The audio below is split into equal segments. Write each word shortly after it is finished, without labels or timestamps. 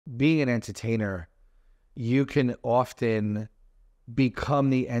being an entertainer, you can often become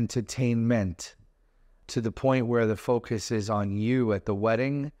the entertainment to the point where the focus is on you at the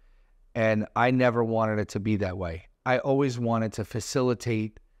wedding. And I never wanted it to be that way. I always wanted to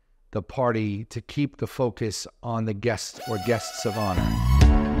facilitate the party to keep the focus on the guests or guests of honor.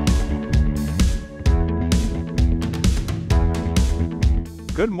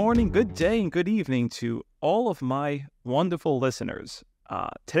 Good morning, good day, and good evening to all of my wonderful listeners.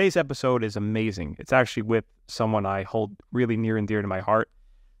 Today's episode is amazing. It's actually with someone I hold really near and dear to my heart.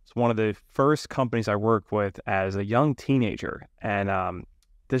 It's one of the first companies I worked with as a young teenager. And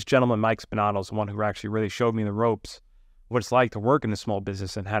this gentleman, Mike Spinnato, is the one who actually really showed me the ropes, what it's like to work in a small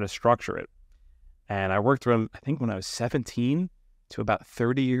business and how to structure it. And I worked for him, I think, when I was 17 to about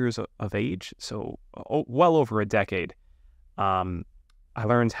 30 years of age, so well over a decade. I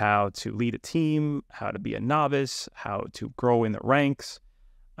learned how to lead a team, how to be a novice, how to grow in the ranks.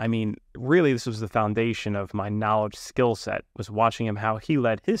 I mean, really, this was the foundation of my knowledge skill set, was watching him how he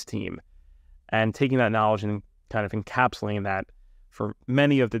led his team and taking that knowledge and kind of encapsulating that for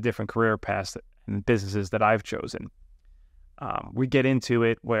many of the different career paths and businesses that I've chosen. We get into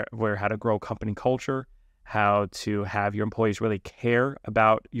it where how to grow company culture, how to have your employees really care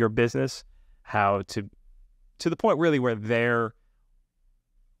about your business, how to the point really where they're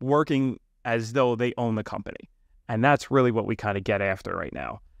working as though they own the company. And that's really what we kind of get after right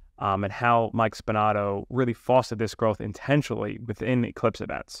now. And how Mike Spinnato really fostered this growth intentionally within Eclipse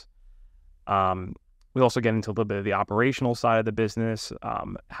Events. We also get into a little bit of the operational side of the business,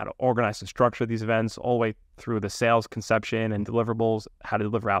 how to organize and structure these events, all the way through the sales conception and deliverables, how to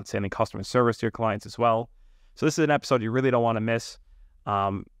deliver outstanding customer service to your clients as well. So this is an episode you really don't want to miss.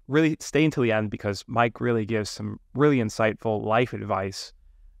 Really stay until the end, because Mike really gives some really insightful life advice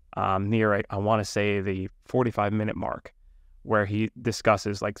near, I want to say, the 45-minute mark, where he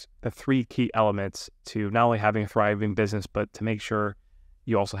discusses like the three key elements to not only having a thriving business, but to make sure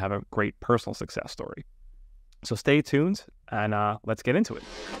you also have a great personal success story. So stay tuned and let's get into it.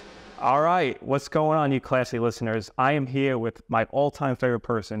 All right, what's going on, you classy listeners? I am here with my all-time favorite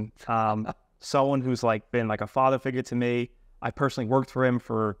person, someone who's been like a father figure to me. I personally worked for him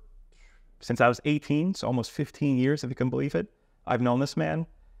since I was 18, so almost 15 years, if you can believe it. I've known this man.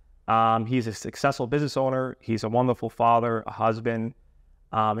 He's a successful business owner. He's a wonderful father, a husband,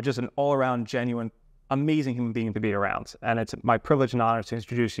 and just an all-around genuine, amazing human being to be around. And it's my privilege and honor to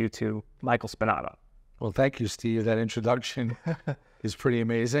introduce you to Michael Spinnato. Well, thank you, Steve. That introduction is pretty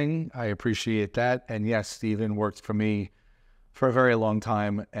amazing. I appreciate that. And yes, Steven worked for me for a very long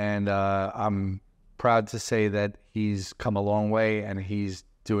time. And I'm proud to say that he's come a long way and he's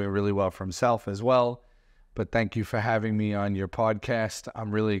doing really well for himself as well. But thank you for having me on your podcast. I'm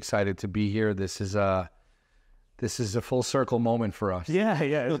really excited to be here. This is a full circle moment for us. Yeah.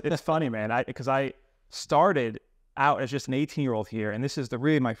 It's funny, man. Because I started out as just an 18-year-old here, and this is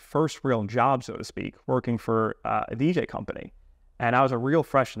really my first real job, so to speak, working for a DJ company. And I was a real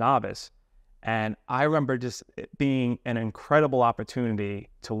fresh novice. And I remember just it being an incredible opportunity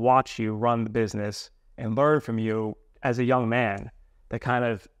to watch you run the business and learn from you as a young man, that kind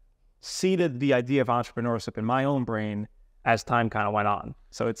of seeded the idea of entrepreneurship in my own brain as time kind of went on.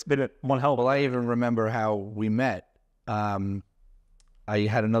 So it's been one hell of a... Well, I even remember how we met. I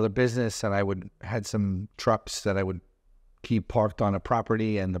had another business, and I had some trucks that I would keep parked on a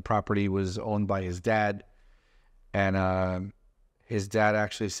property, and the property was owned by his dad. And his dad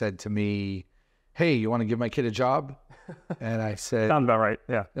actually said to me, "Hey, you want to give my kid a job?" And I said... Sounds about right,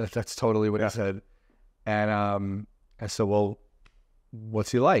 yeah. That's totally what he said. And I said, "Well,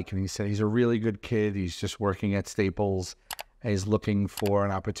 what's he like?" And he said, "He's a really good kid. He's just working at Staples, and he's looking for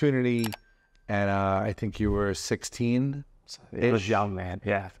an opportunity." And I think you were 16. It was young, man.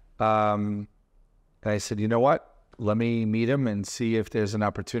 Yeah. And I said, "You know what? Let me meet him and see if there's an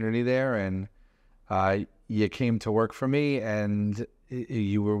opportunity there." And you came to work for me, and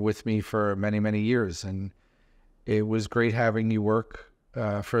you were with me for many, many years. And it was great having you work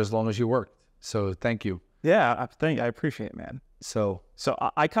for as long as you worked. So thank you. Yeah, I appreciate it, man. So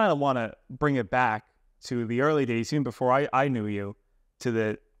I kind of want to bring it back to the early days, even before I knew you,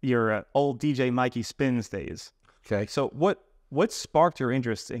 to your old DJ Mikey Spins days. Okay. So what sparked your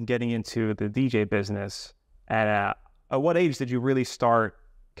interest in getting into the DJ business? And at what age did you really start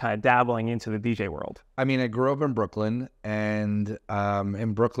kind of dabbling into the DJ world? I mean, I grew up in Brooklyn, and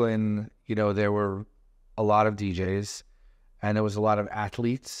in Brooklyn, there were a lot of DJs, and there was a lot of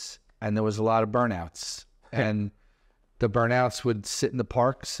athletes, and there was a lot of burnouts. And the burnouts would sit in the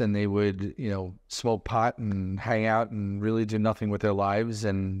parks, and they would, smoke pot and hang out and really do nothing with their lives.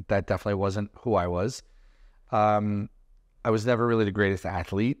 And that definitely wasn't who I was. I was never really the greatest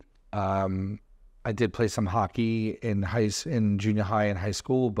athlete. I did play some hockey in junior high and high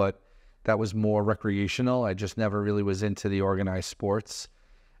school, but that was more recreational. I just never really was into the organized sports.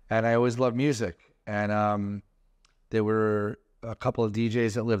 And I always loved music. And there were a couple of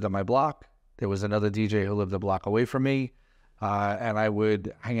DJs that lived on my block. There was another DJ who lived a block away from me. And I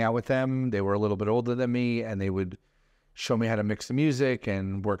would hang out with them. They were a little bit older than me, and they would show me how to mix the music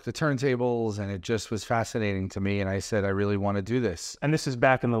and work the turntables. And it just was fascinating to me. And I said, I really want to do this. And this is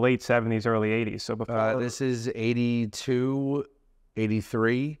back in the late 70s, early 80s. So before... this is 82,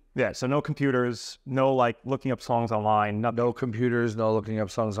 83. Yeah, so no computers, no like looking up songs online. Nothing. No computers, no looking up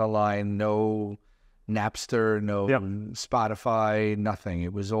songs online, no Napster, no Spotify, nothing.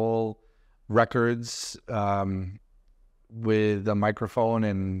 It was all records with a microphone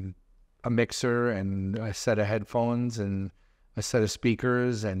and a mixer and a set of headphones and a set of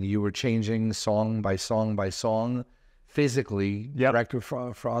speakers, and you were changing song by song by song physically,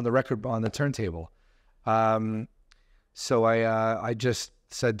 record on the turntable. So I just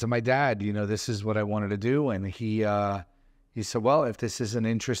said to my dad, this is what I wanted to do. And he said, well, if this is an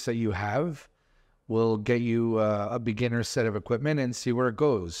interest that you have, we'll get you a beginner set of equipment and see where it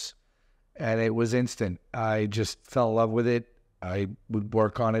goes. And it was instant. I just fell in love with it. I would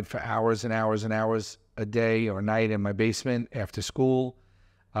work on it for hours and hours and hours a day or night in my basement after school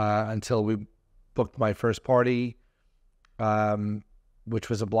until we booked my first party, which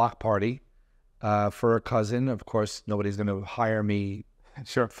was a block party for a cousin. Of course, nobody's going to hire me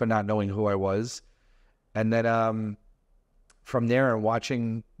for not knowing who I was. And then from there,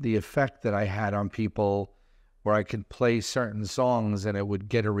 watching the effect that I had on people, where I could play certain songs and it would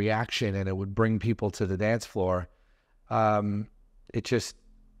get a reaction and it would bring people to the dance floor. It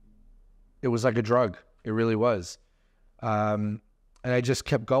was like a drug. It really was. And I just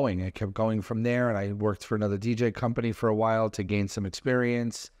kept going. I kept going from there, and I worked for another DJ company for a while to gain some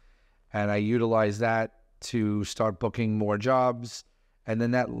experience. And I utilized that to start booking more jobs. And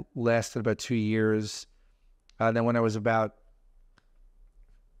then that lasted about 2 years. Then when I was about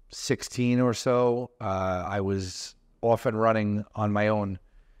 16 or so, I was off and running on my own.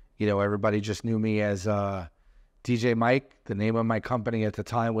 Everybody just knew me as DJ Mike. The name of my company at the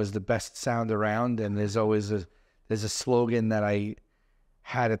time was the best sound around. And there's a slogan that I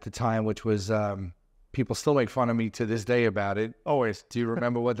had at the time, which was, people still make fun of me to this day about it. Always. Do you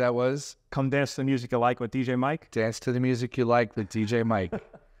remember what that was? Come dance to the music you like with DJ Mike? Dance to the music you like with DJ Mike.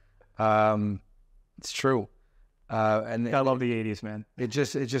 It's true. And I love the 80s, man. It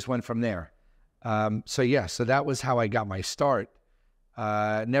just went from there. So that was how I got my start.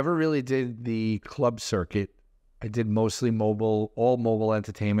 Never really did the club circuit. I did mostly all mobile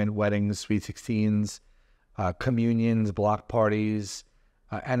entertainment, weddings, sweet 16s, communions, block parties,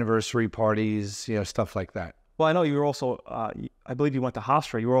 anniversary parties, stuff like that. Well, I know you were also, I believe you went to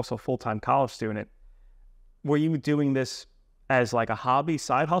Hofstra. You were also a full-time college student. Were you doing this as like a hobby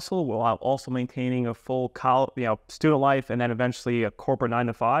side hustle while also maintaining a full college, student life, and then eventually a corporate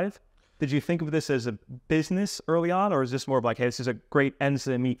 9-to-5? Did you think of this as a business early on, or is this more of like, hey, this is a great ends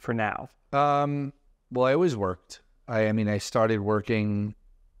to meet for now? Well, I always worked. I started working,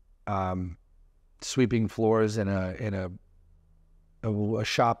 sweeping floors in a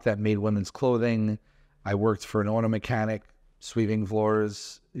shop that made women's clothing. I worked for an auto mechanic, sweeping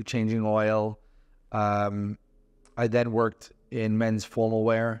floors, changing oil. I then worked in men's formal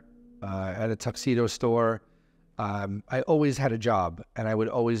wear at a tuxedo store. I always had a job, and I would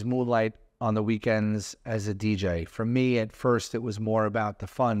always moonlight on the weekends as a DJ. For me, at first, it was more about the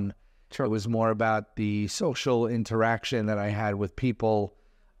fun. It was more about the social interaction that I had with people.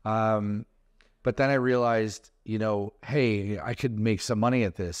 But then I realized, hey, I could make some money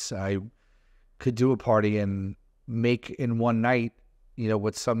at this. I could do a party and make in one night,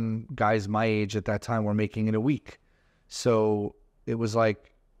 what some guys my age at that time were making in a week. So it was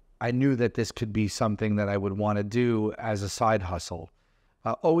like, I knew that this could be something that I would want to do as a side hustle.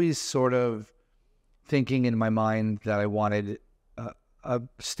 Always sort of thinking in my mind that I wanted a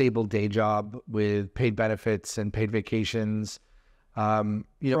stable day job with paid benefits and paid vacations.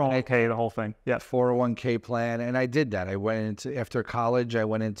 401k, the whole thing. Yeah, 401k plan, and I did that. I went into after college. I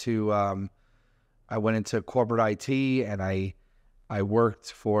went into corporate IT, and I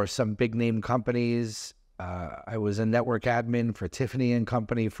worked for some big name companies. I was a network admin for Tiffany and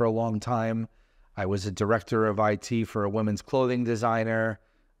Company for a long time. I was a director of IT for a women's clothing designer.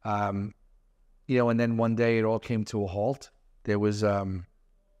 And then one day it all came to a halt. There was a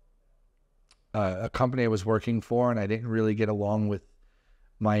company I was working for, and I didn't really get along with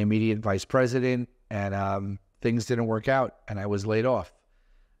my immediate vice president, and things didn't work out, and I was laid off.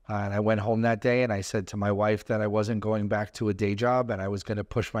 And I went home that day and I said to my wife that I wasn't going back to a day job and I was going to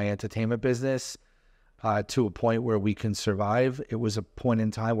push my entertainment business to a point where we can survive. It was a point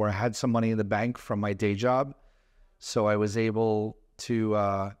in time where I had some money in the bank from my day job. So I was able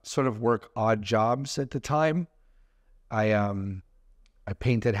to sort of work odd jobs at the time. I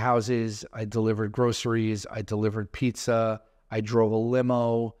painted houses, I delivered groceries, I delivered pizza, I drove a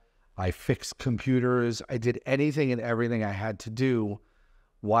limo, I fixed computers. I did anything and everything I had to do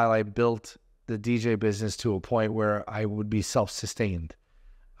while I built the DJ business to a point where I would be self-sustained.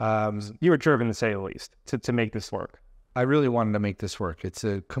 You were driven, to say the least, to make this work. I really wanted to make this work. It's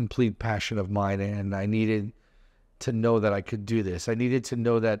a complete passion of mine, and I needed to know that I could do this. I needed to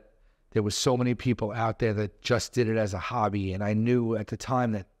know that there was so many people out there that just did it as a hobby, and I knew at the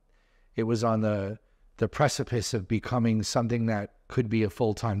time that it was on the precipice of becoming something that could be a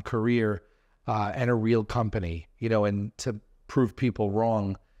full-time career and a real company, you know, and to prove people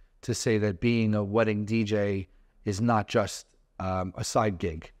wrong, to say that being a wedding DJ is not just a side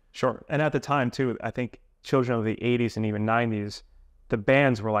gig. Sure. And at the time, too, I think children of the 80s and even 90s, the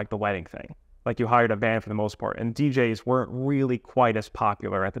bands were like the wedding thing. Like you hired a band for the most part, and DJs weren't really quite as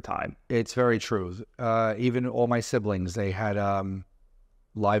popular at the time. It's very true. Even all my siblings, they had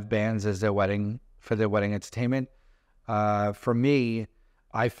live bands as their wedding, for their wedding entertainment. For me,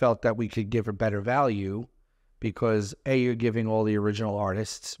 I felt that we could give a better value because A, you're giving all the original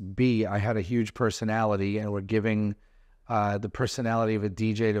artists. B, I had a huge personality and we're giving the personality of a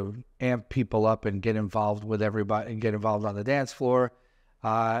DJ to amp people up and get involved with everybody and get involved on the dance floor.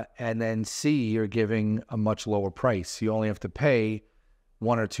 And then C, you're giving a much lower price. You only have to pay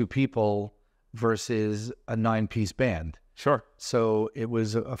one or two people versus a 9-piece band. Sure. So it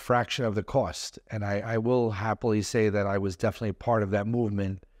was a fraction of the cost. And I will happily say that I was definitely part of that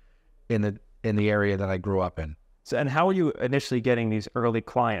movement in the area that I grew up in. So, and how were you initially getting these early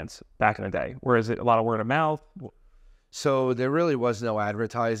clients back in the day? Or is it a lot of word of mouth? So there really was no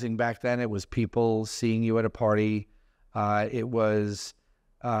advertising back then. It was people seeing you at a party. It was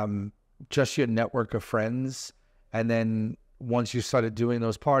just your network of friends. And then once you started doing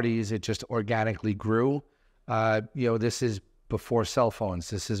those parties, it just organically grew. You know, this is before cell phones.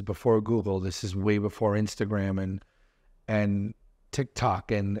 This is before Google. This is way before Instagram and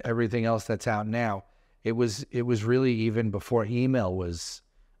TikTok and everything else that's out now. It was really even before email was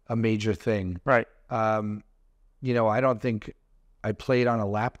a major thing. Right. You know, I don't think I played on a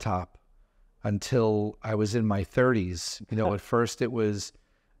laptop until I was in my 30s. You know, at first it was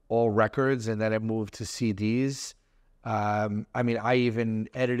all records, and then it moved to CDs. I mean, I even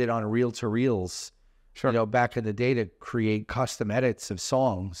edited on reel-to-reels, sure, you know, back in the day to create custom edits of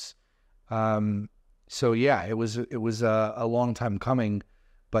songs. So yeah, it was a long time coming,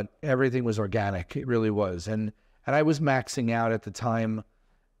 but everything was organic. It really was, and I was maxing out at the time.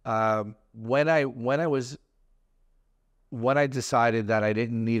 When I decided that I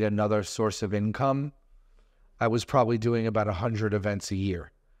didn't need another source of income, I was probably doing about 100 events a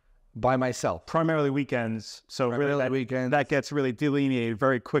year by myself. Primarily weekends. So really weekends. That gets really delineated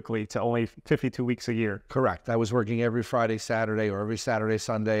very quickly to only 52 weeks a year. Correct. I was working every Friday, Saturday, or every Saturday,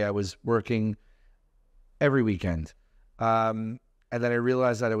 Sunday. I was working every weekend. And then I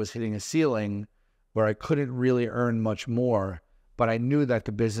realized that I was hitting a ceiling where I couldn't really earn much more, but I knew that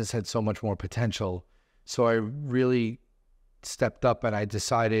the business had so much more potential. So I really stepped up and I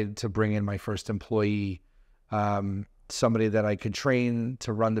decided to bring in my first employee, somebody that I could train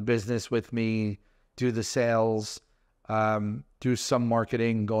to run the business with me, do the sales, do some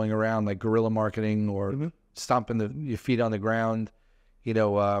marketing going around like guerrilla marketing or stomping your feet on the ground, you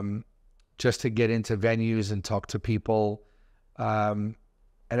know, just to get into venues and talk to people. And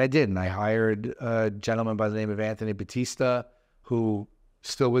I did. And I hired a gentleman by the name of Anthony Batista, who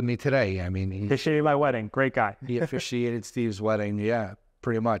still with me today. I mean, he officiated my wedding. Great guy. He officiated Steve's wedding. Yeah,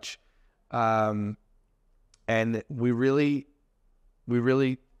 pretty much. And we really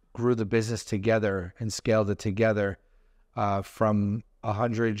grew the business together and scaled it together from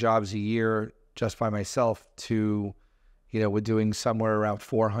 100 jobs a year just by myself to, you know, we're doing somewhere around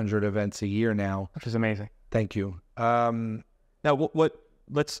 400 events a year now. Which is amazing. Thank you. Now,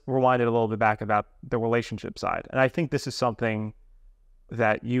 let's rewind it a little bit back about the relationship side. And I think this is something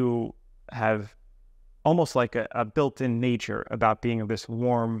that you have almost like a built-in nature about being this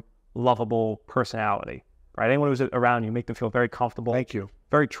warm, lovable personality, right? Anyone who's around you, make them feel very comfortable. Thank you.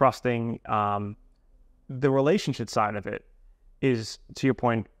 Very trusting. The relationship side of it is, to your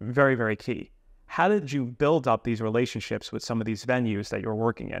point, very, very key. How did you build up these relationships with some of these venues that you're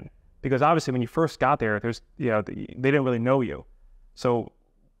working in? Because obviously when you first got there, they didn't really know you. So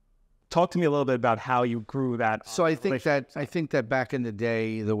talk to me a little bit about how you grew that. So I think that back in the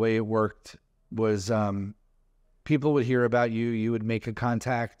day, the way it worked was people would hear about you. You would make a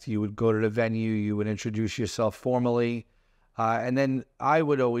contact. You would go to the venue. You would introduce yourself formally. And then I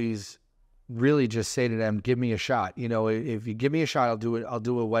would always really just say to them, give me a shot. You know, if you give me a shot, I'll do it. I'll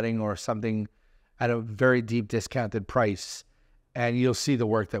do a wedding or something at a very deep discounted price. And you'll see the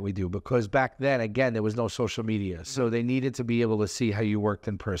work that we do. Because back then, again, there was no social media. So they needed to be able to see how you worked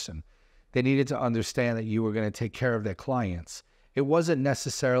in person. They needed to understand that you were going to take care of their clients. It wasn't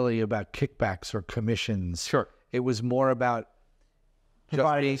necessarily about kickbacks or commissions. Sure. It was more about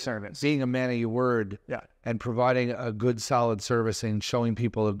providing service, being a man of your word, and providing a good, solid service and showing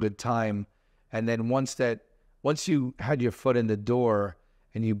people a good time. And then once you had your foot in the door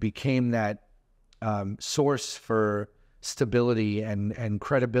and you became that source for stability and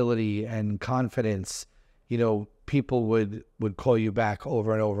credibility and confidence, you know, people would call you back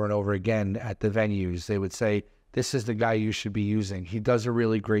over and over and over again at the venues. They would say, this is the guy you should be using. He does a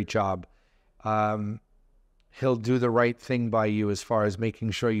really great job. He'll do the right thing by you as far as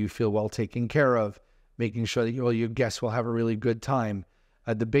making sure you feel well taken care of, making sure that all your guests will have a really good time.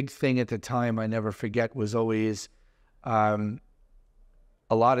 The big thing at the time, I never forget, was always a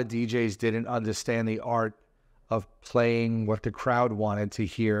lot of DJs didn't understand the art of playing what the crowd wanted to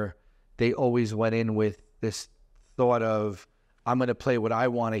hear. They always went in with this thought of, I'm going to play what I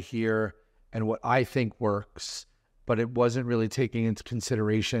want to hear and what I think works, but it wasn't really taking into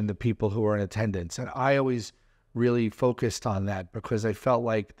consideration the people who are in attendance. And I always really focused on that because I felt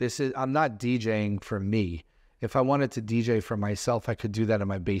like I'm not DJing for me. If I wanted to DJ for myself, I could do that in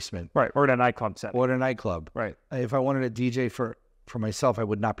my basement. Right, or in a nightclub setting. Or in a nightclub. Right. If I wanted to DJ for myself, I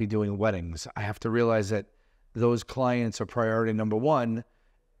would not be doing weddings. I have to realize that those clients are priority number one,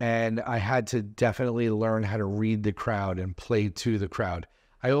 and I had to definitely learn how to read the crowd and play to the crowd.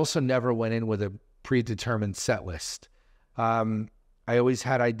 I also never went in with a predetermined set list. I always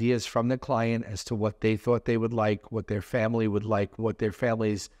had ideas from the client as to what they thought they would like, what their family would like, what their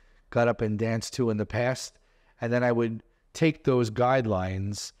families got up and danced to in the past. And then I would take those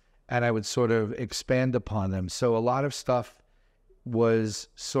guidelines and I would sort of expand upon them. So a lot of stuff was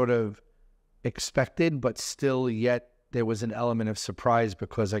sort of expected, but still yet there was an element of surprise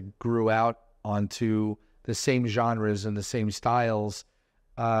because I grew out onto the same genres and the same styles,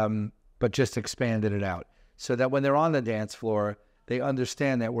 but just expanded it out. So that when they're on the dance floor, they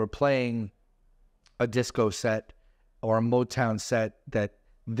understand that we're playing a disco set or a Motown set, that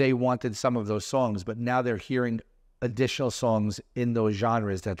they wanted some of those songs, but now they're hearing additional songs in those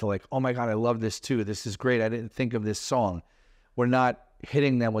genres that they're like, oh my God, I love this too. This is great. I didn't think of this song. We're not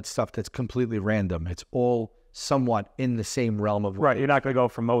hitting them with stuff that's completely random. It's all somewhat in the same realm of... Right. You're not going to go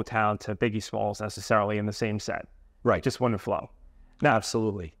from Motown to Biggie Smalls necessarily in the same set. Right. It just wouldn't flow. Now,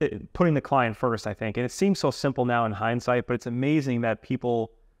 absolutely. Putting the client first, I think, and it seems so simple now in hindsight, but it's amazing that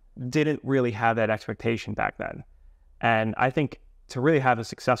people didn't really have that expectation back then. And I think to really have a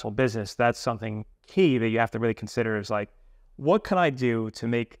successful business, that's something key that you have to really consider is like, what can I do to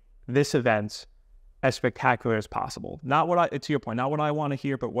make this event as spectacular as possible? Not what to your point, not what I want to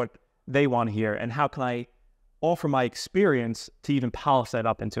hear, but what they want to hear. And how can I offer my experience to even polish that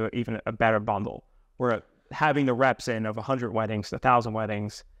up into even a better bundle, where having the reps in of 100 weddings, 1,000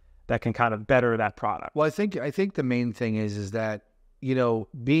 weddings, that can kind of better that product. Well, I think the main thing is that, you know,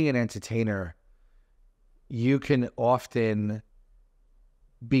 being an entertainer, you can often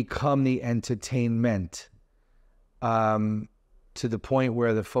become the entertainment to the point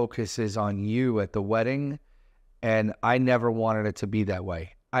where the focus is on you at the wedding. And I never wanted it to be that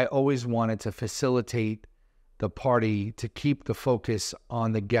way. I always wanted to facilitate the party to keep the focus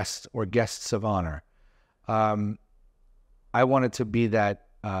on the guests or guests of honor. I wanted to be that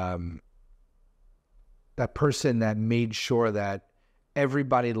that person that made sure that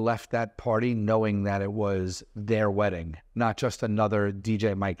everybody left that party knowing that it was their wedding, not just another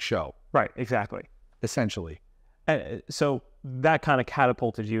DJ Mike show. Right, exactly. Essentially. So that kind of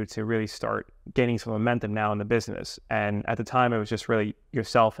catapulted you to really start gaining some momentum now in the business. And at the time, it was just really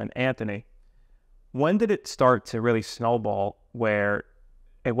yourself and Anthony. When did it start to really snowball where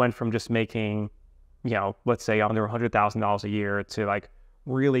it went from just making, you know, let's say under $100,000 a year to like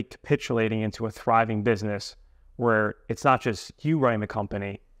really capitulating into a thriving business where it's not just you running the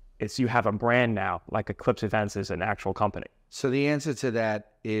company, it's you have a brand now, like Eclipse Events is an actual company? So the answer to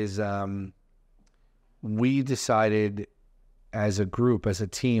that is we decided as a group, as a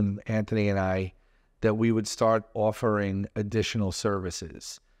team, Anthony and I, that we would start offering additional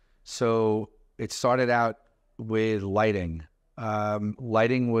services. So it started out with lighting.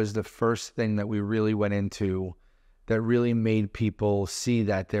 Lighting was the first thing that we really went into that really made people see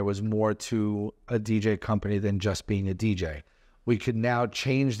that there was more to a DJ company than just being a DJ. We could now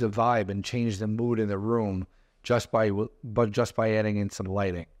change the vibe and change the mood in the room just by adding in some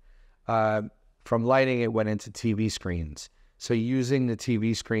lighting. From lighting, it went into TV screens. So using the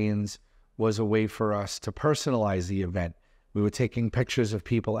TV screens was a way for us to personalize the event. We were taking pictures of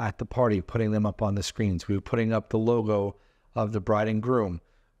people at the party, putting them up on the screens. We were putting up the logo of the bride and groom.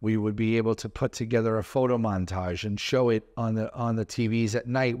 We would be able to put together a photo montage and show it on the TVs at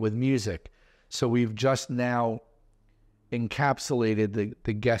night with music. So we've just now encapsulated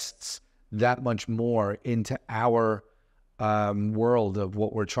the guests that much more into our world of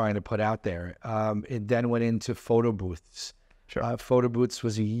what we're trying to put out there. It then went into photo booths. Sure. Photo booths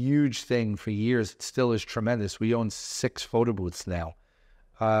was a huge thing for years. It still is tremendous. We own 6 photo booths now.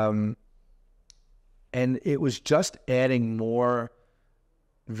 And it was just adding more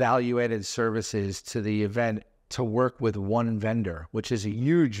value-added services to the event to work with one vendor, which is a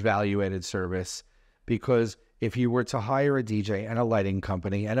huge value-added service, because if you were to hire a DJ and a lighting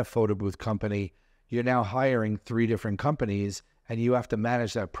company and a photo booth company, you're now hiring 3 different companies, and you have to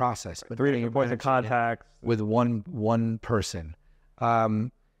manage that process. 3 different points of contact with one person.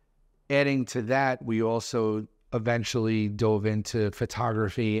 Adding to that, we also eventually dove into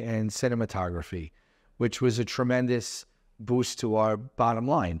photography and cinematography, which was a tremendous boost to our bottom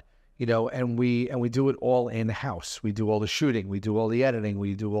line. And we do it all in-house. We do all the shooting, we do all the editing,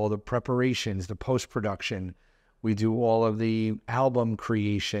 we do all the preparations, the post-production, we do all of the album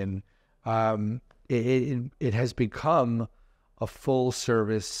creation. It has become a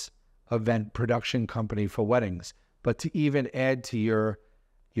full-service event production company for weddings. But to even add to your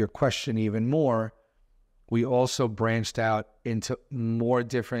question even more, we also branched out into more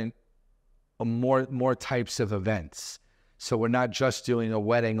different, more types of events. So we're not just doing a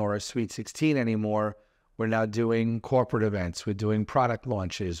wedding or a Sweet 16 anymore. We're now doing corporate events. We're doing product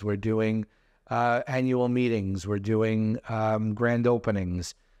launches. We're doing annual meetings. We're doing grand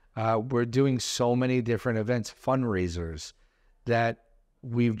openings. We're doing so many different events, fundraisers, that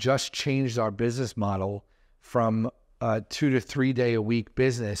we've just changed our business model from a 2 to 3 day a week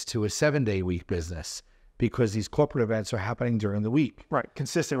business to a 7 day a week business, because these corporate events are happening during the week. Right.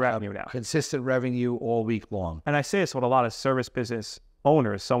 Consistent revenue now. Consistent revenue all week long. And I say this with a lot of service business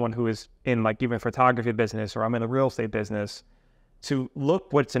owners, someone who is in like even photography business, or I'm in a real estate business, to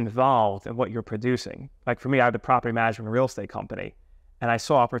look what's involved and what you're producing. Like for me, I have the property management real estate company, and I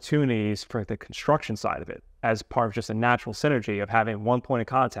saw opportunities for the construction side of it as part of just a natural synergy of having one point of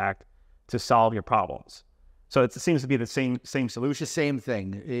contact to solve your problems. So it seems to be the same solution. The same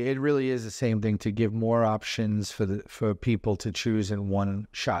thing. It really is the same thing, to give more options for people to choose in one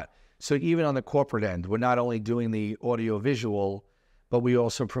shot. So even on the corporate end, we're not only doing the audio visual, but we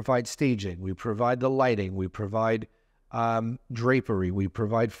also provide staging. We provide the lighting. We provide drapery. We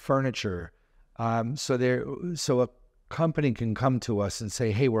provide furniture. So a company can come to us and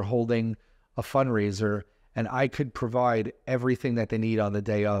say, hey, we're holding a fundraiser, and I could provide everything that they need on the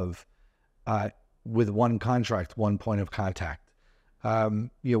day of, with one contract, one point of contact.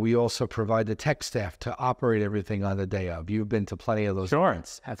 We also provide the tech staff to operate everything on the day of. You've been to plenty of those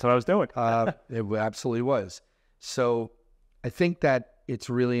events. That's what I was doing. It absolutely was. So I think that it's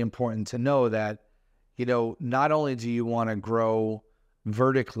really important to know that, not only do you want to grow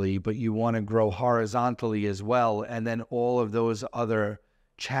vertically, but you want to grow horizontally as well. And then all of those other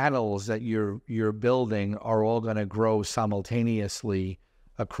channels that you're building are all going to grow simultaneously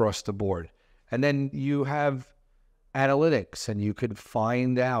across the board. And then you have analytics, and you could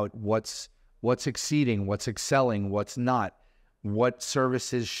find out what's exceeding, what's excelling, what's not. What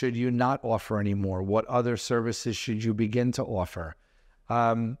services should you not offer anymore? What other services should you begin to offer?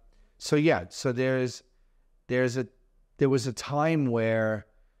 So there was a time where,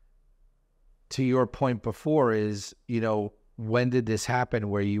 to your point before, is, when did this happen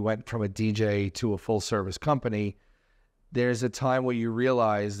where you went from a DJ to a full service company? There's a time where you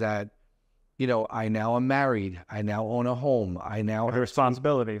realize that, I now am married. I now own a home. I now have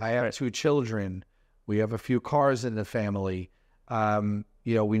responsibilities. I have 2 children. We have a few cars in the family.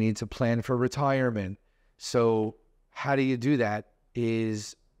 We need to plan for retirement. So how do you do that?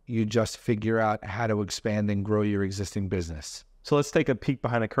 Is you just figure out how to expand and grow your existing business. So let's take a peek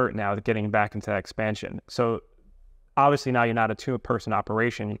behind the curtain now, getting back into that expansion. So obviously now you're not a 2-person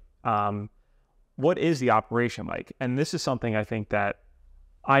operation. What is the operation like? And this is something I think that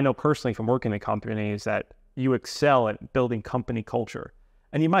I know personally from working in companies, that you excel at building company culture.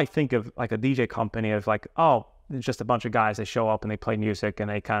 And you might think of like a DJ company of like, oh, it's just a bunch of guys that show up and they play music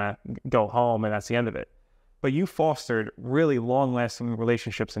and they kind of go home and that's the end of it. But you fostered really long-lasting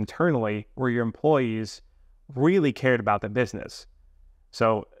relationships internally where your employees really cared about the business.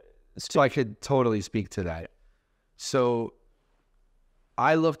 So I could totally speak to that. So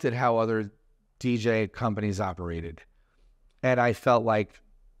I looked at how other DJ companies operated, and I felt like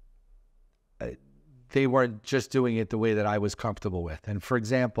they weren't just doing it the way that I was comfortable with. And for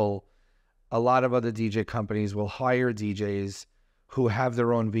example, a lot of other DJ companies will hire DJs who have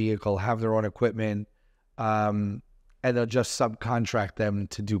their own vehicle, have their own equipment, and they'll just subcontract them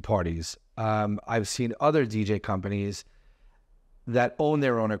to do parties. I've seen other DJ companies that own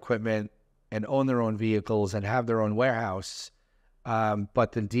their own equipment and own their own vehicles and have their own warehouse,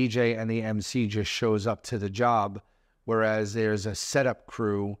 but the DJ and the MC just shows up to the job, whereas there's a setup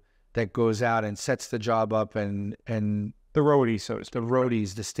crew that goes out and sets the job up and the roadies, so to speak. The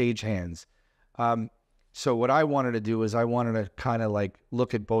roadies, the stagehands. So what I wanted to do is I wanted to kind of like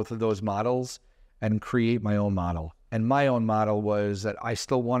look at both of those models and create my own model. And my own model was that I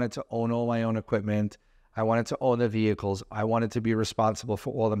still wanted to own all my own equipment. I wanted to own the vehicles. I wanted to be responsible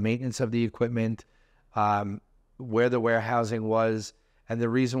for all the maintenance of the equipment, where the warehousing was. And the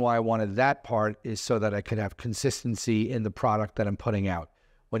reason why I wanted that part is so that I could have consistency in the product that I'm putting out.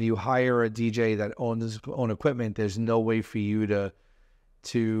 When you hire a DJ that owns his own equipment, there's no way for you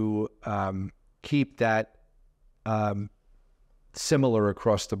to keep that similar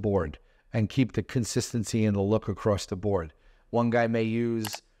across the board and keep the consistency in the look across the board. One guy may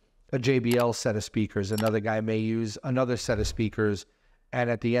use a JBL set of speakers, another guy may use another set of speakers, and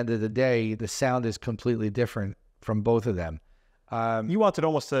at the end of the day, the sound is completely different from both of them. You wanted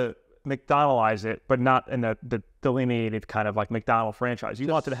almost to McDonaldize it, but not in the delineated kind of like McDonald franchise. You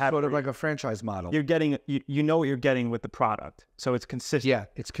wanted to have sort of like a franchise model. You're getting, you know what you're getting with the product, so it's consistent. Yeah,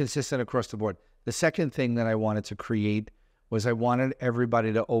 it's consistent across the board. The second thing that I wanted to create was I wanted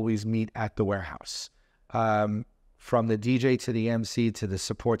everybody to always meet at the warehouse, from the DJ to the MC to the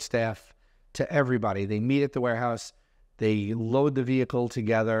support staff to everybody. They meet at the warehouse. They load the vehicle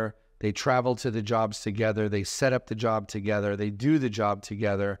together. They travel to the jobs together. They set up the job together. They do the job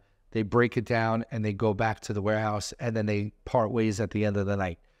together. They break it down and they go back to the warehouse, and then they part ways at the end of the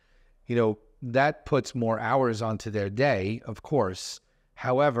night. You know, that puts more hours onto their day, of course.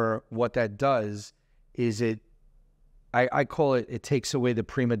 However, what that does is I call it, it takes away the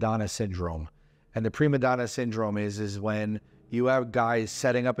prima donna syndrome. And the prima donna syndrome is when you have guys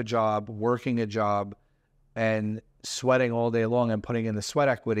setting up a job, working a job, and sweating all day long and putting in the sweat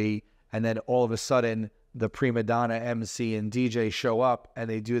equity, and then all of a sudden the prima donna, MC, and DJ show up and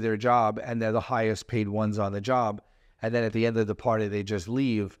they do their job and they're the highest paid ones on the job. And then at the end of the party, they just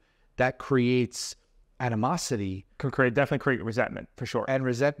leave. That creates animosity. Definitely create resentment, for sure. And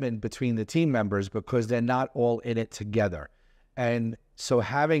resentment between the team members because they're not all in it together. And so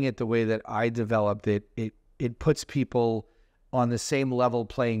having it the way that I developed it, it puts people on the same level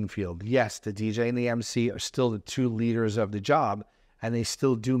playing field. Yes, the DJ and the MC are still the two leaders of the job, and they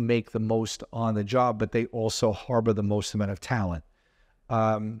still do make the most on the job, but they also harbor the most amount of talent.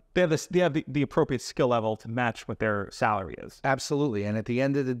 They have the appropriate skill level to match what their salary is. Absolutely. And at the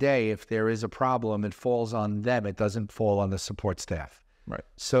end of the day, if there is a problem, it falls on them. It doesn't fall on the support staff. Right.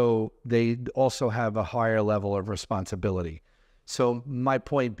 So they also have a higher level of responsibility. So my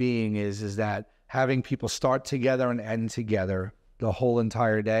point being is that having people start together and end together the whole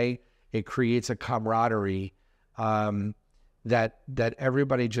entire day, it creates a camaraderie that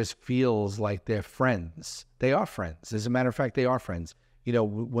everybody just feels like they're friends. They are friends. As a matter of fact, they are friends. You know,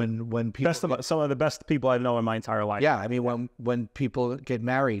 when people some of the best people I know in my entire life. Yeah, I mean, when people get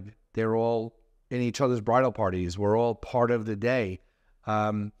married, they're all in each other's bridal parties. We're all part of the day.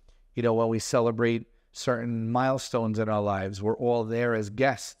 You know, when we celebrate certain milestones in our lives, we're all there as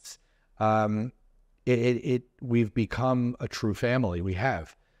guests. We've become a true family. We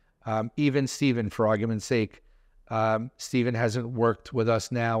have. Even Steven, for argument's sake, Steven hasn't worked with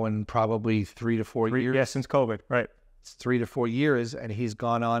us now in probably 3 to 4 years. Yeah, since COVID, right. It's 3 to 4 years, and he's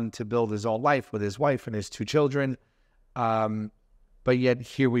gone on to build his own life with his wife and his 2 children. But yet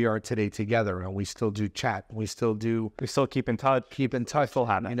here we are today together, and we still do chat. We still keep in touch. Still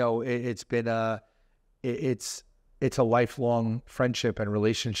have. You know, it's been it's a lifelong friendship and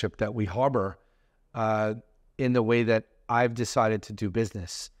relationship that we harbor in the way that I've decided to do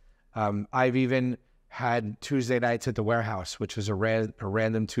business. I've even had Tuesday nights at the warehouse, which is a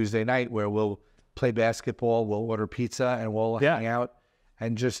random Tuesday night where we'll play basketball, we'll order pizza, and we'll hang out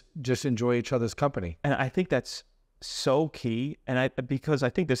and just enjoy each other's company. And I think that's so key. And because I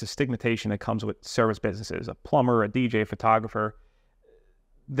think there's a stigmatization that comes with service businesses, a plumber, a DJ, a photographer,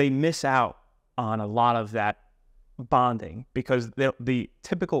 they miss out on a lot of that bonding because the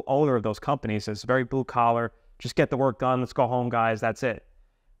typical owner of those companies is very blue collar, just get the work done, let's go home, guys, that's it.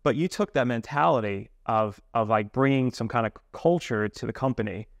 But you took that mentality of like bringing some kind of culture to the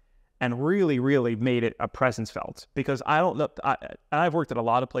company and really, really made it a presence felt. Because I don't know, I've worked at a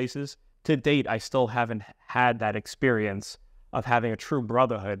lot of places. To date, I still haven't had that experience of having a true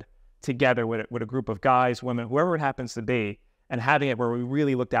brotherhood together with a group of guys, women, whoever it happens to be, and having it where we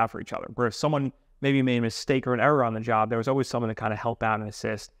really looked out for each other. Where if someone maybe made a mistake or an error on the job, there was always someone to kind of help out and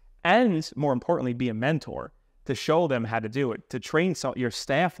assist. And more importantly, be a mentor to show them how to do it, to train your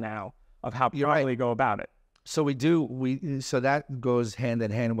staff now of how properly go about it. So so that goes hand in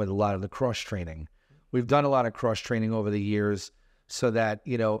hand with a lot of the cross training. We've done a lot of cross training over the years so that,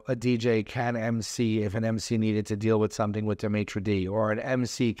 you know, a DJ can MC if an MC needed to deal with something with their maitre d', or an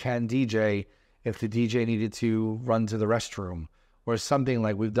MC can DJ if the DJ needed to run to the restroom or something.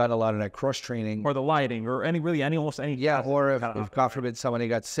 Like, we've done a lot of that cross training. Or the lighting, or almost any. Yeah, or if God forbid somebody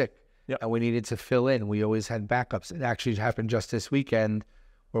got sick and we needed to fill in, we always had backups. It actually happened just this weekend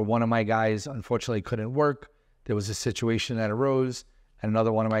where one of my guys unfortunately couldn't work. There was a situation that arose, and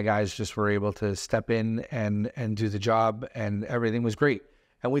another one of my guys just were able to step in and do the job, and everything was great.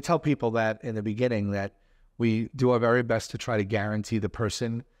 And we tell people that in the beginning, that we do our very best to try to guarantee the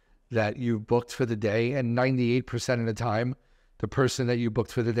person that you booked for the day, and 98% of the time, the person that you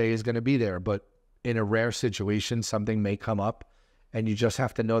booked for the day is going to be there. But in a rare situation, something may come up, and you just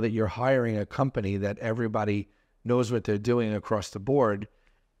have to know that you're hiring a company that everybody knows what they're doing across the board.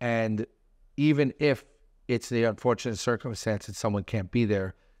 And even if it's the unfortunate circumstance that someone can't be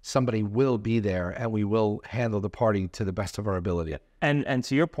there, somebody will be there, and we will handle the party to the best of our ability. And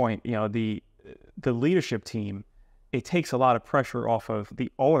to your point, you know, the leadership team, it takes a lot of pressure off of the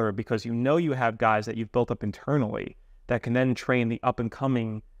owner, because you know you have guys that you've built up internally that can then train the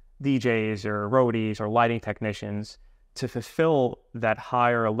up-and-coming DJs or roadies or lighting technicians to fulfill that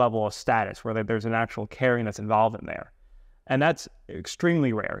higher level of status where there's an actual caring that's involved in there. And that's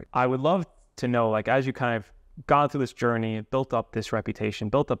extremely rare. I would love to know, like, as you kind of gone through this journey, built up this reputation,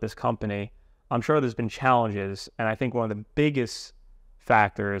 built up this company, I'm sure there's been challenges. And I think one of the biggest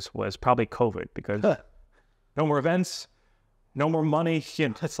factors was probably COVID, because no more events, no more money. You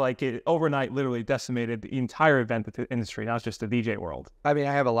know, it's like it overnight literally decimated the entire event industry, not just the DJ world. I mean,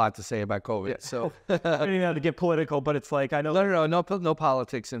 I have a lot to say about COVID, so I don't even have to get political, but it's like, I know. No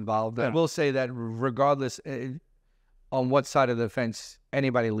politics involved. I will say that regardless on what side of the fence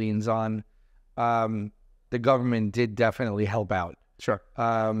anybody leans on, the government did definitely help out. Sure.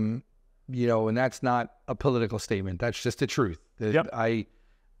 You know, and that's not a political statement. That's just the truth. I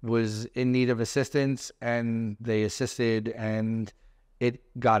was in need of assistance, and they assisted, and it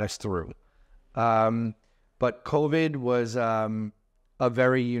got us through. But COVID was a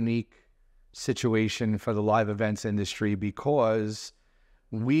very unique situation for the live events industry, because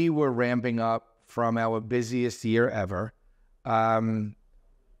we were ramping up from our busiest year ever.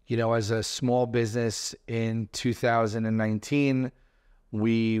 You know, as a small business in 2019,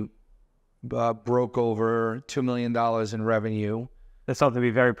 we broke over $2 million in revenue. That's something to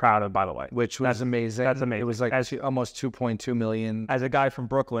be very proud of, by the way. Which was amazing. That's amazing. It was like almost 2.2 million. As a guy from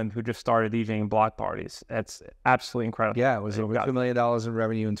Brooklyn who just started DJing block parties, that's absolutely incredible. Yeah, it was over $2 million in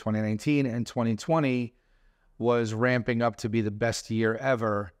revenue in 2019, and 2020 was ramping up to be the best year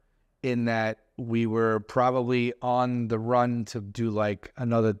ever, in that we were probably on the run to do like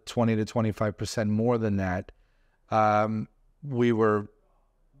another 20 to 25% more than that. We were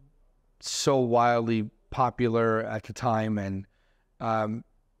so wildly popular at the time, and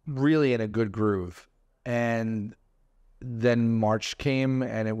really in a good groove. And then March came,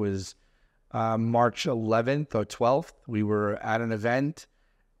 and it was March 11th or 12th. We were at an event,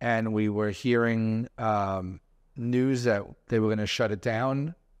 and we were hearing news that they were going to shut it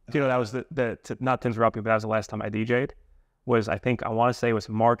down. You know, that was not to interrupt you, but that was the last time I DJ'd. I want to say it was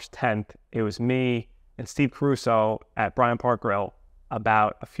March 10th. It was me and Steve Caruso at Bryant Park Grill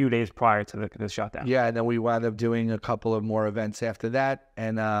about a few days prior to the shutdown. Yeah, and then we wound up doing a couple of more events after that,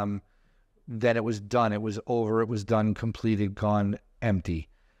 and then it was done. It was over. It was done, completed, gone, empty.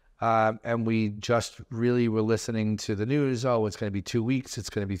 And we just really were listening to the news. Oh, it's going to be 2 weeks. It's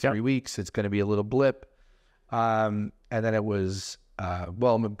going to be 3 weeks. It's going to be a little blip. And then it was,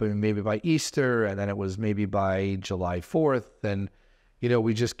 maybe by Easter, and then it was maybe by July 4th. And, you know,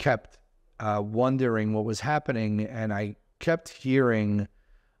 we just kept wondering what was happening. And I kept hearing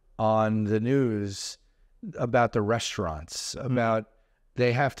on the news about the restaurants, about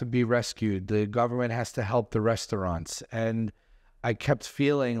they have to be rescued. The government has to help the restaurants. And I kept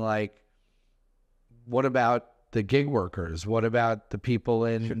feeling like, what about the gig workers? What about the people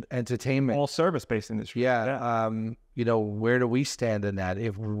in entertainment? All service-based industry. Yeah. You know, where do we stand in that?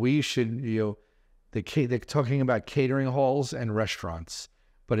 If we should, you know, they're talking about catering halls and restaurants,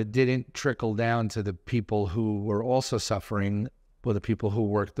 but it didn't trickle down to the people who were also suffering, or the people who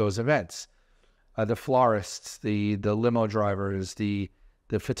worked those events. The florists, the limo drivers, the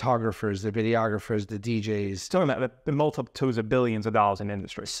photographers, the videographers, the DJs. Talking about the multitudes of billions of dollars in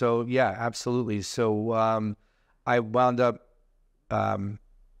industry. So yeah, absolutely. So I wound up I'm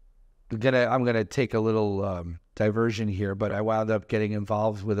gonna take a little diversion here, but I wound up getting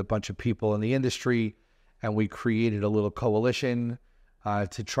involved with a bunch of people in the industry, and we created a little coalition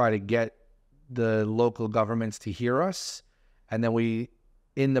to try to get the local governments to hear us. And then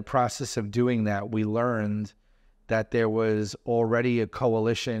in the process of doing that, we learned that there was already a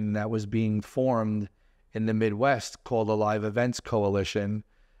coalition that was being formed in the Midwest called the Live Events Coalition,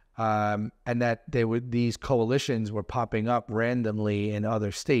 and that these coalitions were popping up randomly in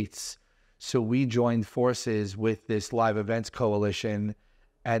other states. So we joined forces with this Live Events Coalition,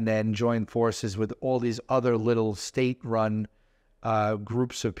 and then joined forces with all these other little state-run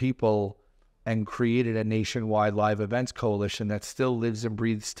groups of people, and created a nationwide Live Events Coalition that still lives and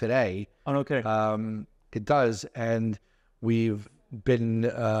breathes today. Oh, okay. It does, and we've been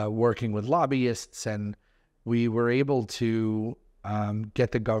working with lobbyists, and we were able to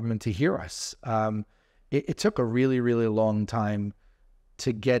get the government to hear us. It took a really, really long time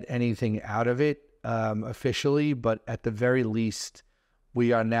to get anything out of it officially, but at the very least,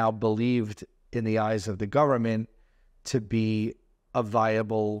 we are now believed in the eyes of the government to be a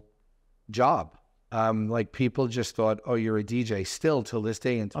viable job. Like people just thought, oh, you're a DJ still till this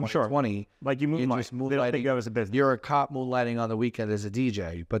day in 2020. Sure. Like you moonlight. They don't think of it as a business. You're a cop moonlighting on the weekend as a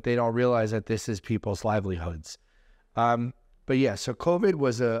DJ, but they don't realize that this is people's livelihoods. But yeah, so COVID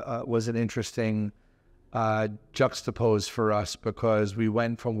was an interesting juxtapose for us, because we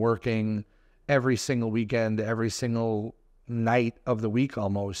went from working every single weekend, every single night of the week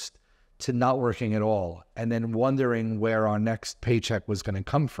almost, to not working at all, and then wondering where our next paycheck was going to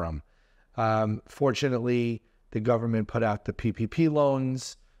come from. Fortunately, the government put out the PPP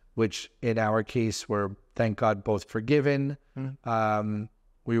loans, which in our case were, thank God, both forgiven.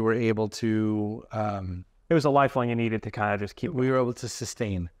 We were able to... it was a lifeline you needed to kind of just keep... We were able to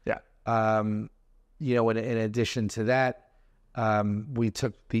sustain. Yeah. You know, in addition to that, we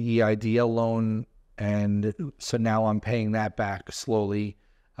took the EIDL loan, and so now I'm paying that back slowly.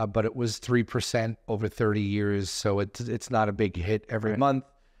 But it was 3% over 30 years, so it's not a big hit every month.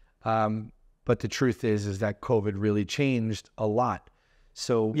 But the truth is that COVID really changed a lot.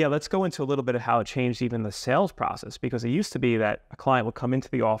 So yeah, let's go into a little bit of how it changed even the sales process, because it used to be that a client would come into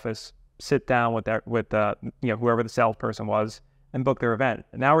the office, sit down with whoever the salesperson was, and book their event.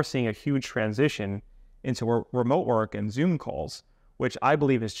 And now we're seeing a huge transition into remote work and Zoom calls, which I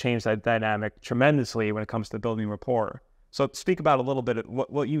believe has changed that dynamic tremendously when it comes to building rapport. So speak about a little bit of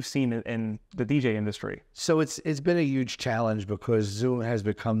what you've seen in the DJ industry. So it's been a huge challenge because Zoom has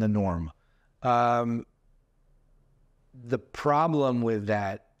become the norm. The problem with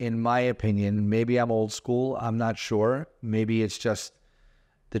that, in my opinion, maybe I'm old school, I'm not sure, maybe it's just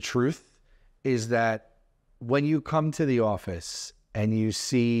the truth, is that when you come to the office and you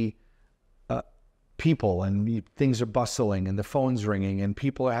see people and things are bustling and the phone's ringing and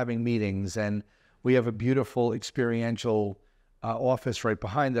people are having meetings, and we have a beautiful experiential office right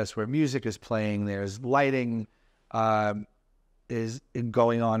behind us where music is playing. There's lighting is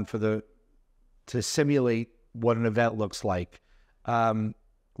going on to simulate what an event looks like.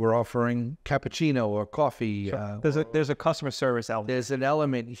 We're offering cappuccino or coffee. Sure. There's a customer service element. There's an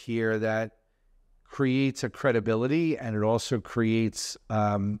element here that creates a credibility, and it also creates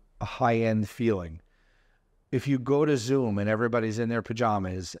a high-end feeling. If you go to Zoom and everybody's in their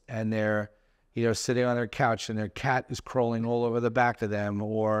pajamas and they're sitting on their couch and their cat is crawling all over the back of them,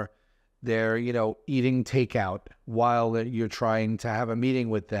 or they're, eating takeout while you're trying to have a meeting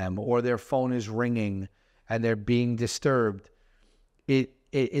with them, or their phone is ringing and they're being disturbed,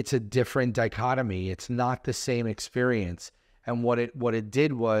 it's a different dichotomy. It's not the same experience. And what it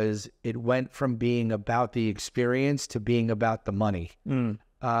did was it went from being about the experience to being about the money.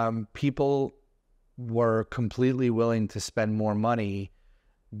 People were completely willing to spend more money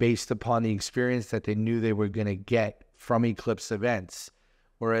based upon the experience that they knew they were going to get from Eclipse Events.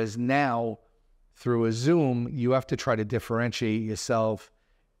 Whereas now, through a Zoom, you have to try to differentiate yourself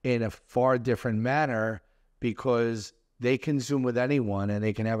in a far different manner, because they can Zoom with anyone and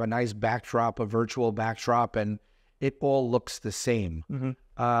they can have a nice backdrop, a virtual backdrop, and it all looks the same.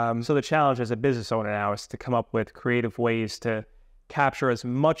 So the challenge as a business owner now is to come up with creative ways to capture as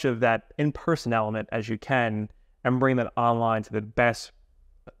much of that in-person element as you can and bring that online to the best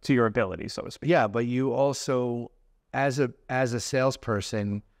to your ability, so to speak. Yeah, but you also, as a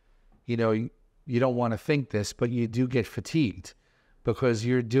salesperson, you don't want to think this, but you do get fatigued. because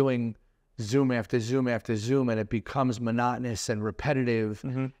you're doing Zoom after Zoom after Zoom, and it becomes monotonous and repetitive,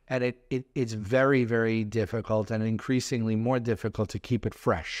 and it's very, very difficult and increasingly more difficult to keep it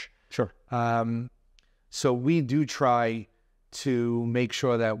fresh. Sure. So we do try to make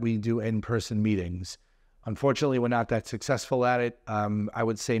sure that we do in-person meetings. Unfortunately, we're not that successful at it. I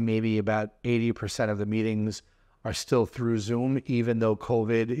would say maybe about 80% of the meetings are still through Zoom, even though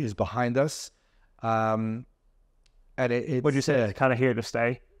COVID is behind us. And would you say it's kind of here to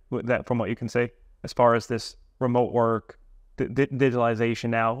stay? That, from what you can see, as far as this remote work, digitalization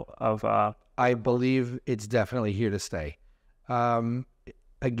now of... I believe it's definitely here to stay.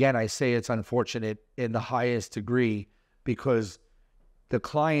 Again, I say it's unfortunate in the highest degree because the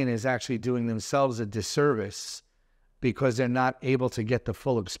client is actually doing themselves a disservice because they're not able to get the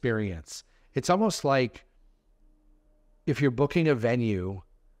full experience. It's almost like if you're booking a venue,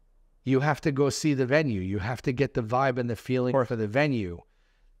 you have to go see the venue. You have to get the vibe and the feeling for the venue.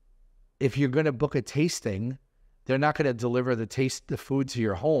 If you're going to book a tasting, they're not going to deliver the food to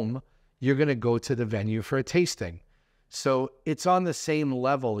your home. You're going to go to the venue for a tasting. So it's on the same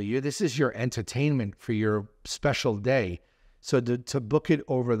level. This is your entertainment for your special day. So to book it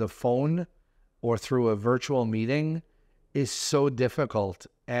over the phone or through a virtual meeting is so difficult.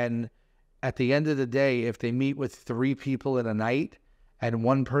 And at the end of the day, if they meet with 3 people in a night and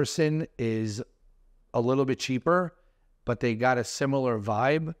one person is a little bit cheaper, but they got a similar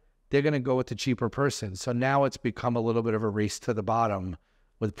vibe, they're going to go with the cheaper person. So now it's become a little bit of a race to the bottom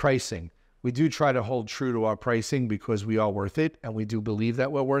with pricing. We do try to hold true to our pricing because we are worth it, and we do believe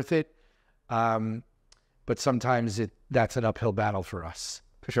that we're worth it. But sometimes that's an uphill battle for us.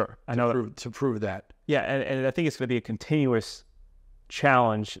 For sure. I know to prove that. Yeah, and I think it's going to be a continuous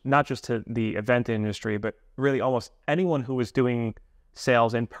challenge, not just to the event industry, but really almost anyone who is doing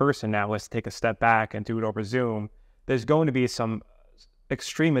sales in person now has to take a step back and do it over Zoom. There's going to be some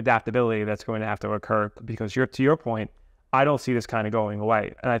extreme adaptability that's going to have to occur because to your point, I don't see this kind of going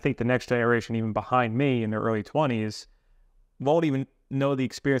away. And I think the next generation, even behind me in their early 20s, won't even know the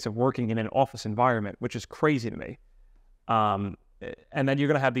experience of working in an office environment, which is crazy to me. And then you're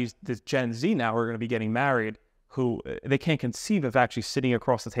going to have this Gen Z now who are going to be getting married who they can't conceive of actually sitting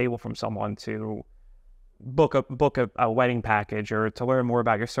across the table from someone to book a wedding package or to learn more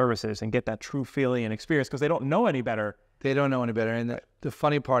about your services and get that true feeling and experience because they don't know any better. They don't know any better. And the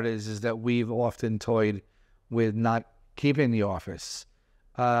funny part is that we've often toyed with not keeping the office.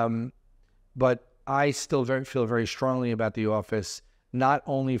 But I still feel very strongly about the office, not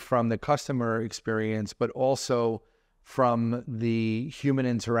only from the customer experience, but also from the human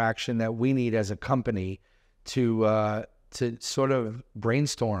interaction that we need as a company to sort of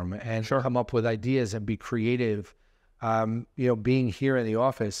brainstorm and come up with ideas and be creative. Being here in the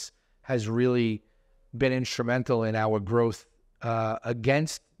office has really been instrumental in our growth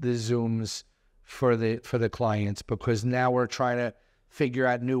against the Zooms for the clients, because now we're trying to figure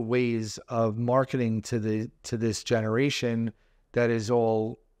out new ways of marketing to this generation that is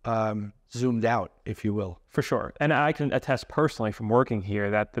all zoomed out, if you will. For sure. And I can attest personally from working here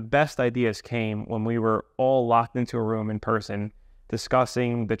that the best ideas came when we were all locked into a room in person,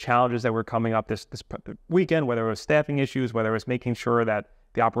 discussing the challenges that were coming up this weekend, whether it was staffing issues, whether it was making sure that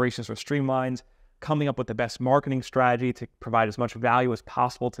the operations were streamlined, coming up with the best marketing strategy to provide as much value as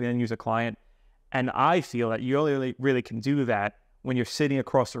possible to the end user client. And I feel that you only really can do that when you're sitting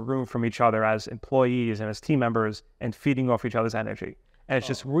across the room from each other as employees and as team members and feeding off each other's energy. And it's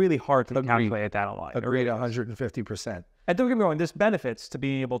just really hard to calculate that online. Agreed, 150%. And don't get me wrong, there's benefits to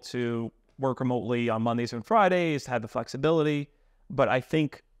being able to work remotely on Mondays and Fridays, to have the flexibility. But I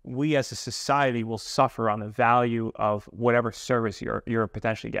think we as a society will suffer on the value of whatever service you're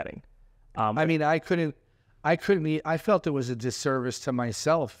potentially getting. I felt it was a disservice to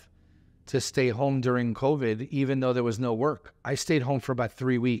myself to stay home during COVID, even though there was no work. I stayed home for about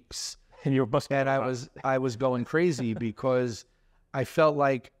 3 weeks. And I was going crazy because I felt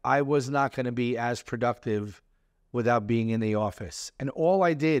like I was not going to be as productive without being in the office. And all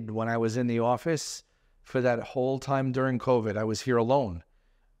I did when I was in the office for that whole time during COVID, I was here alone.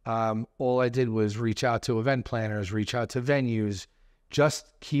 All I did was reach out to event planners, reach out to venues,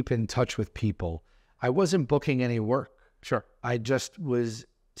 just keep in touch with people. I wasn't booking any work. Sure. I just was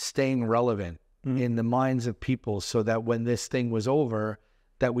staying relevant in the minds of people so that when this thing was over,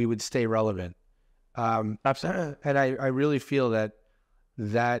 that we would stay relevant. Absolutely. And I really feel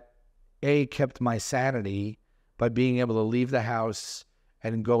that kept my sanity by being able to leave the house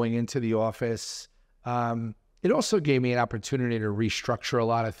and going into the office. It also gave me an opportunity to restructure a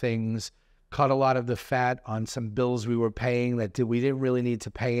lot of things, cut a lot of the fat on some bills we were paying that we didn't really need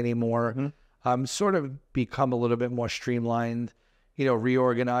to pay anymore. Sort of become a little bit more streamlined.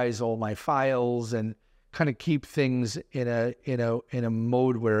 reorganize all my files and kind of keep things in a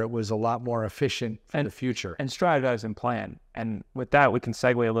mode where it was a lot more efficient for the future. And strategize and plan. And with that, we can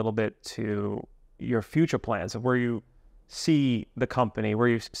segue a little bit to your future plans of where you see the company, where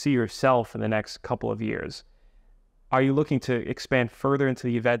you see yourself in the next couple of years. Are you looking to expand further into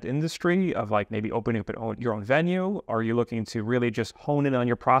the event industry of like maybe opening up your own venue? Or are you looking to really just hone in on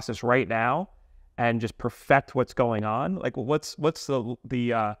your process right now and just perfect what's going on? Like what's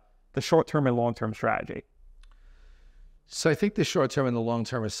the short-term and long-term strategy? So I think the short-term and the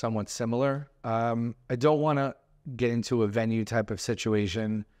long-term is somewhat similar. I don't want to get into a venue type of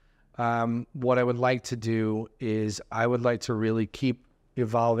situation. What I would like to do is I would like to really keep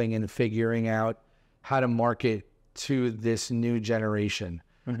evolving and figuring out how to market to this new generation.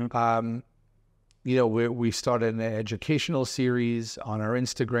 Mm-hmm. We started an educational series on our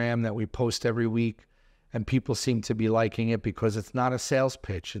Instagram that we post every week, and people seem to be liking it because it's not a sales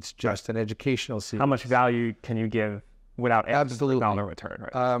pitch. It's just an educational series. How much value can you give without absolutely dollar return?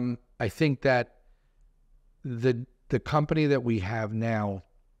 Right? I think that the company that we have now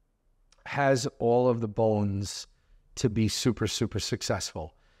has all of the bones to be super, super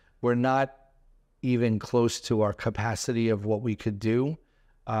successful. We're not even close to our capacity of what we could do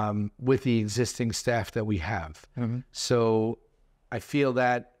with the existing staff that we have. Mm-hmm. So I feel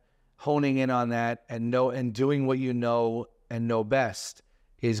that honing in on that and doing what you know and know best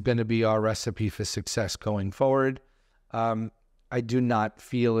is going to be our recipe for success going forward. I do not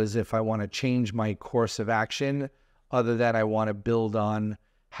feel as if I want to change my course of action, other than I want to build on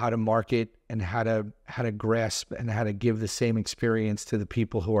how to market and how to grasp and how to give the same experience to the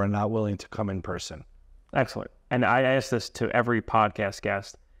people who are not willing to come in person. Excellent. And I ask this to every podcast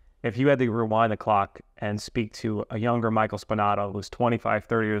guest. If you had to rewind the clock and speak to a younger Michael Spinnato who's 25,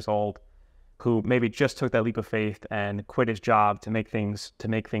 30 years old, who maybe just took that leap of faith and quit his job to make things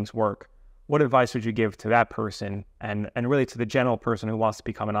work, what advice would you give to that person and really to the general person who wants to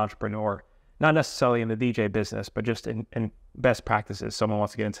become an entrepreneur? Not necessarily in the DJ business, but just in best practices. Someone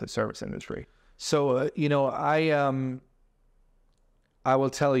wants to get into the service industry. So, I will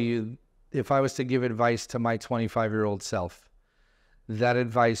tell you, if I was to give advice to my 25-year-old self, that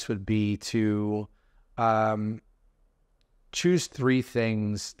advice would be to choose three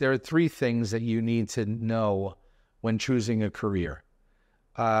things. There are three things that you need to know when choosing a career.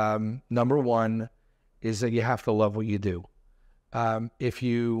 Number one is that you have to love what you do. If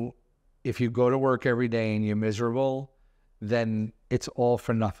you go to work every day and you're miserable, then it's all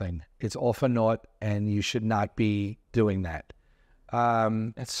for nothing. It's all for naught, and you should not be doing that.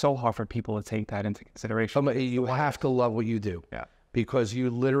 It's so hard for people to take that into consideration. You have to love what you do. Yeah. Because you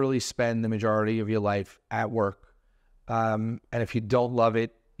literally spend the majority of your life at work. And if you don't love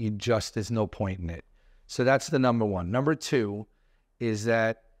it, there's no point in it. So that's the number one. Number two is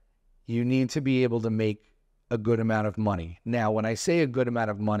that you need to be able to make a good amount of money. Now, when I say a good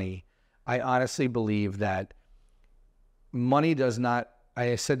amount of money, I honestly believe that money does not,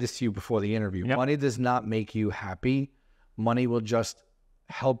 I said this to you before the interview, yep. Money does not make you happy. Money will just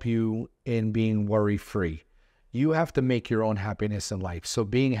help you in being worry-free. You have to make your own happiness in life. So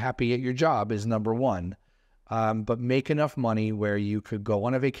being happy at your job is number one, but make enough money where you could go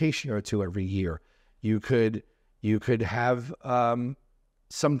on a vacation or two every year. You could have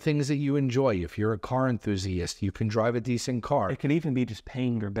some things that you enjoy. If you're a car enthusiast, you can drive a decent car. It can even be just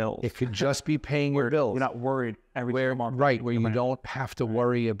paying your bills. It could just be paying your bills. You're not worried every single month. Right, where you don't have to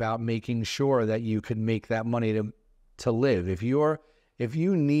worry about making sure that you can make that money to live. If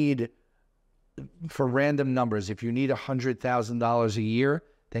you need, for random numbers, if you need $100,000 a year,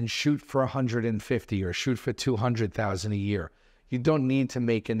 then shoot for 150 or shoot for 200,000 a year. You don't need to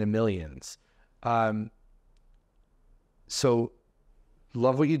make in the millions. So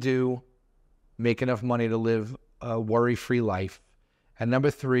love what you do, make enough money to live a worry-free life. And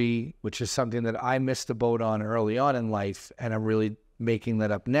number three, which is something that I missed the boat on early on in life, and I'm really making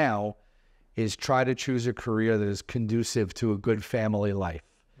that up now, is try to choose a career that is conducive to a good family life.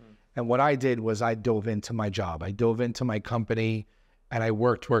 And what I did was I dove into my job. I dove into my company, and I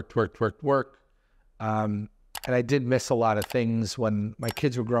worked. And I did miss a lot of things when my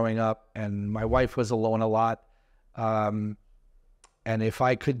kids were growing up, and my wife was alone a lot. And if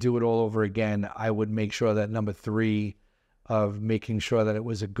I could do it all over again, I would make sure that number three of making sure that it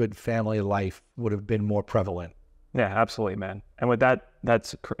was a good family life would have been more prevalent. Yeah, absolutely, man. And with that,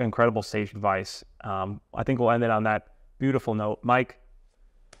 that's incredible sage advice. I think we'll end it on that beautiful note. Mike,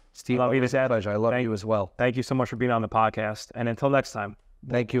 Steve, I love you, pleasure. I love you as well. Thank you so much for being on the podcast. And until next time,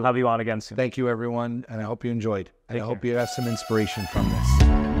 thank you. We'll have you on again soon. Thank you, everyone. And I hope you enjoyed. And I hope you have some inspiration from this.